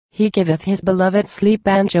He giveth his beloved sleep.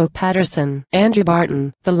 Banjo, Paterson. Andrew,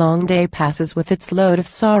 Barton. The long day passes with its load of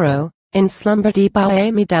sorrow. In slumber deep I'll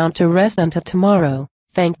lay me down to rest until tomorrow.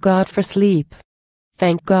 Thank God for sleep.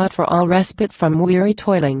 Thank God for all respite from weary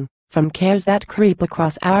toiling, from cares that creep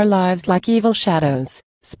across our lives like evil shadows,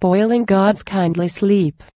 spoiling God's kindly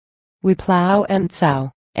sleep. We plow and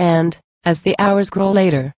sow, and, as the hours grow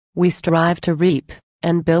later, we strive to reap,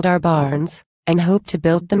 and build our barns, and hope to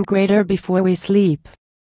build them greater before we sleep.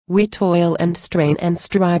 We toil and strain and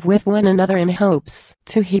strive with one another in hopes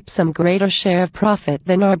to heap some greater share of profit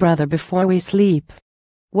than our brother before we sleep.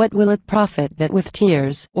 What will it profit that with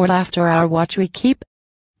tears or laughter our watch we keep?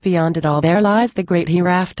 Beyond it all there lies the great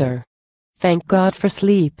hereafter. Thank God for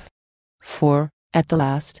sleep. For, at the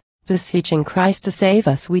last, beseeching Christ to save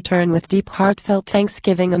us, we turn with deep heartfelt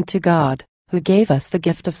thanksgiving unto God, who gave us the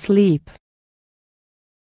gift of sleep.